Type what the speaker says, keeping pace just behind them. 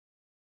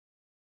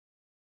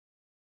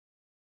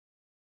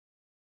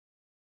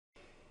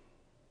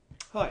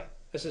Hi,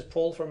 this is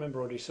Paul from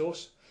Embroidery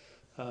Source,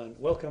 and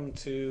welcome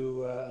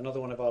to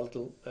another one of our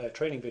little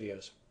training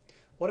videos.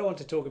 What I want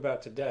to talk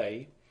about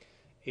today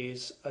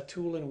is a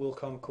tool in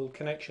Wilcom called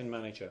Connection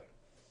Manager.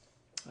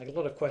 I get a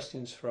lot of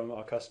questions from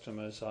our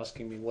customers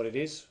asking me what it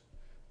is,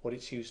 what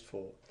it's used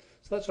for.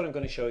 So that's what I'm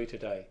going to show you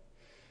today.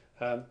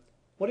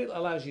 What it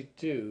allows you to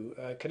do,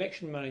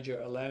 Connection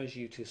Manager allows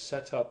you to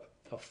set up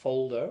a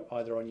folder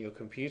either on your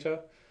computer,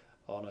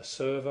 on a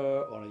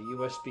server, on a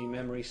USB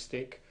memory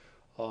stick,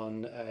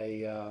 on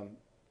a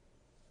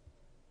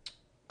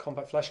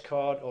compact flash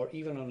card, or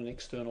even on an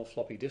external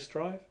floppy disk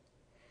drive.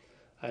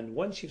 And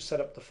once you've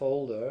set up the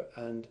folder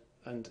and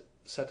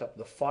set up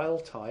the file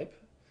type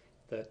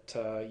that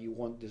you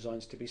want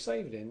designs to be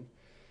saved in,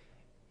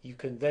 you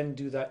can then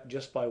do that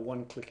just by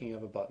one clicking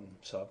of a button.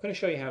 So I'm going to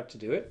show you how to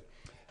do it,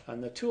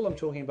 and the tool I'm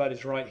talking about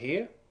is right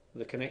here.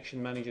 The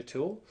Connection Manager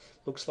tool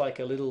looks like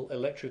a little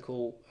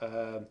electrical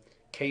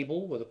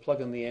cable with a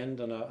plug on the end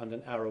and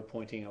an arrow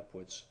pointing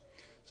upwards.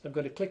 So I'm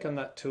going to click on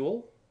that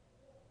tool.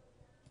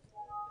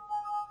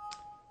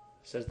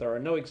 It says there are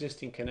no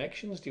existing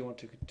connections. Do you want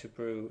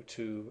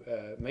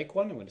to make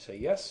one? I'm going to say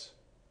yes.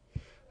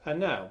 And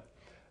now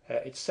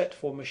it's set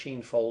for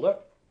machine folder.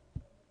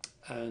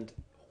 And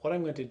what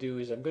I'm going to do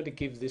is I'm going to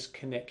give this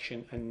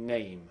connection a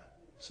name.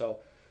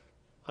 So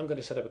I'm going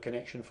to set up a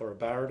connection for a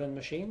Baraden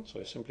machine. So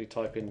I simply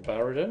type in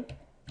Baraden,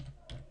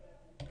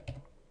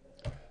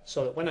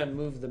 so that when I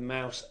move the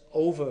mouse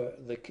over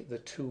the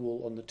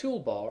tool on the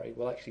toolbar, it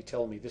will actually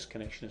tell me this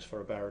connection is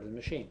for a Baraden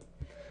machine.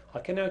 I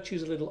can now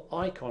choose a little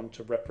icon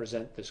to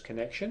represent this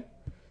connection.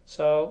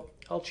 So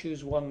I'll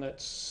choose one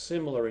that's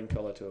similar in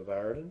color to a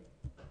Baraden,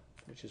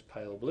 which is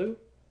pale blue.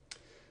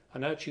 I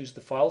now choose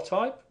the file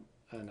type,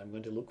 and I'm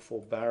going to look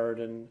for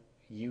Baraden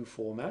U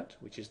format,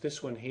 which is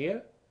this one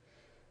here.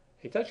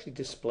 It actually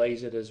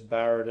displays it as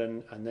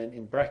Baraden and then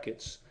in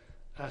brackets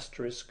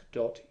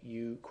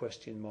 *.u ?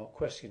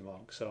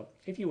 So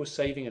if you were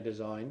saving a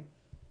design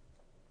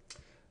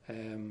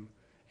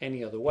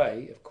any other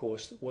way, of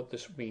course, what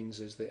this means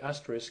is the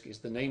asterisk is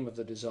the name of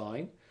the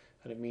design,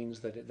 and it means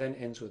that it then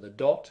ends with a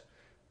dot,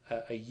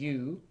 a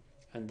U,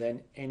 and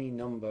then any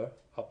number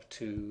up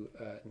to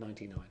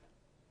 99.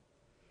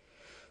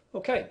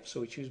 Okay, so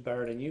we choose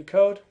Baraden U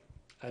code,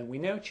 and we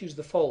now choose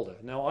the folder.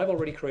 Now I've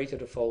already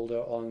created a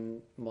folder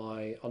on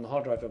the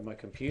hard drive of my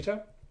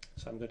computer.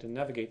 So I'm going to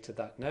navigate to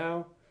that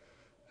now.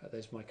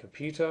 There's my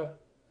computer,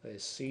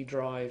 there's C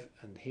drive,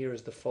 and here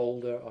is the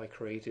folder I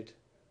created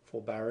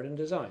for Baraden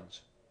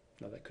designs.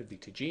 Now that could be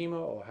Tajima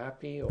or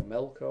Happy or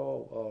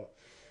Melco or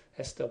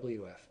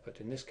SWF,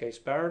 but in this case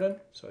Baraden.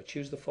 So I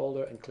choose the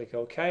folder and click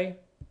OK.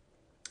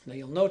 Now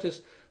you'll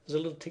notice there's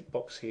a little tick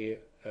box here,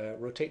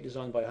 rotate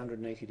design by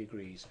 180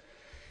 degrees.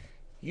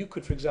 You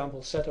could, for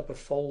example, set up a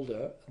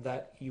folder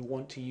that you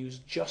want to use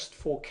just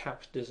for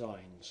cap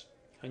designs,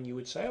 and you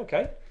would say,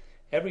 okay,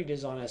 every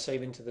design I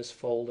save into this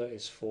folder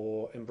is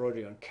for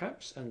embroidery on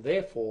caps, and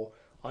therefore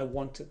I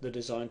want the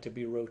design to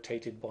be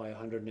rotated by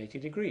 180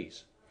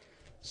 degrees.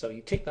 So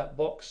you tick that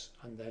box,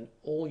 and then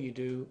all you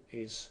do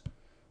is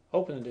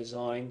open the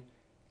design,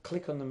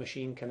 click on the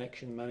Machine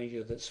Connection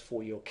Manager that's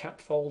for your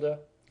cap folder,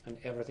 and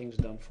everything's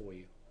done for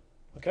you.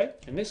 Okay?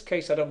 In this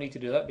case I don't need to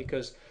do that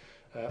because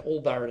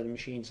all Baraden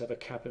machines have a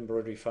cap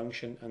embroidery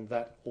function, and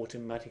that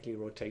automatically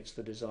rotates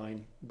the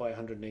design by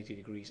 180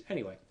 degrees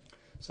anyway.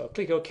 So I'll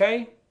click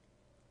OK.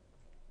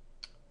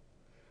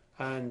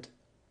 And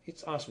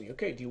it's asked me,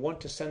 okay, do you want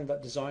to send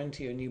that design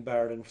to your new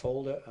Baraden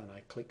folder? And I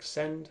click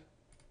send,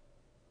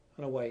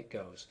 and away it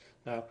goes.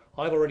 Now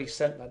I've already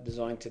sent that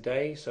design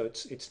today, so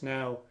it's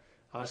now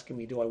asking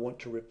me, do I want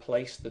to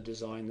replace the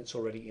design that's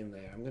already in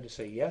there? I'm going to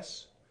say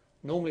yes.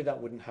 Normally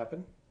that wouldn't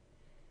happen,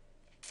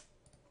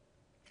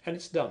 and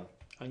it's done.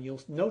 And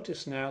you'll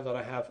notice now that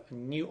I have a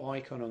new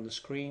icon on the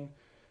screen,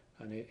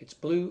 and it's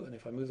blue, and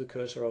if I move the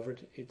cursor over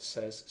it, it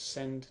says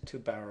send to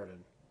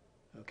Baraden.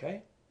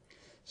 Okay.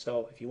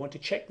 So if you want to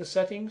check the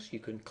settings, you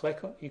can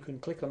click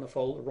on the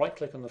folder, right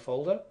click on the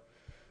folder,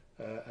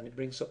 and it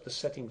brings up the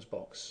settings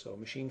box. So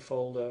machine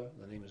folder,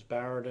 the name is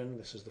Baraden,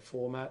 this is the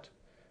format,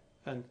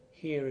 and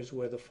here is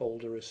where the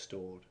folder is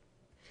stored.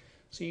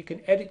 So you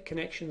can edit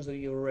connections that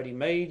you already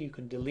made, you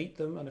can delete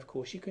them, and of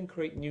course you can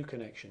create new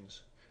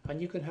connections.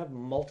 And you can have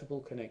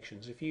multiple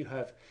connections. If you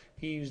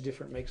use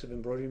different makes of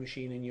embroidery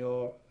machine in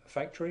your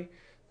factory,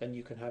 then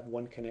you can have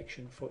one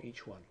connection for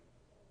each one.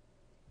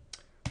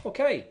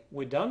 Okay,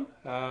 we're done.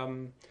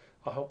 I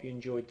hope you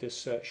enjoyed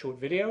this short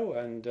video,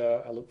 and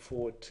I look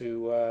forward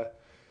to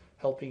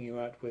helping you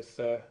out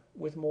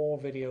with more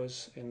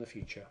videos in the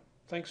future.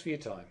 Thanks for your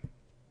time.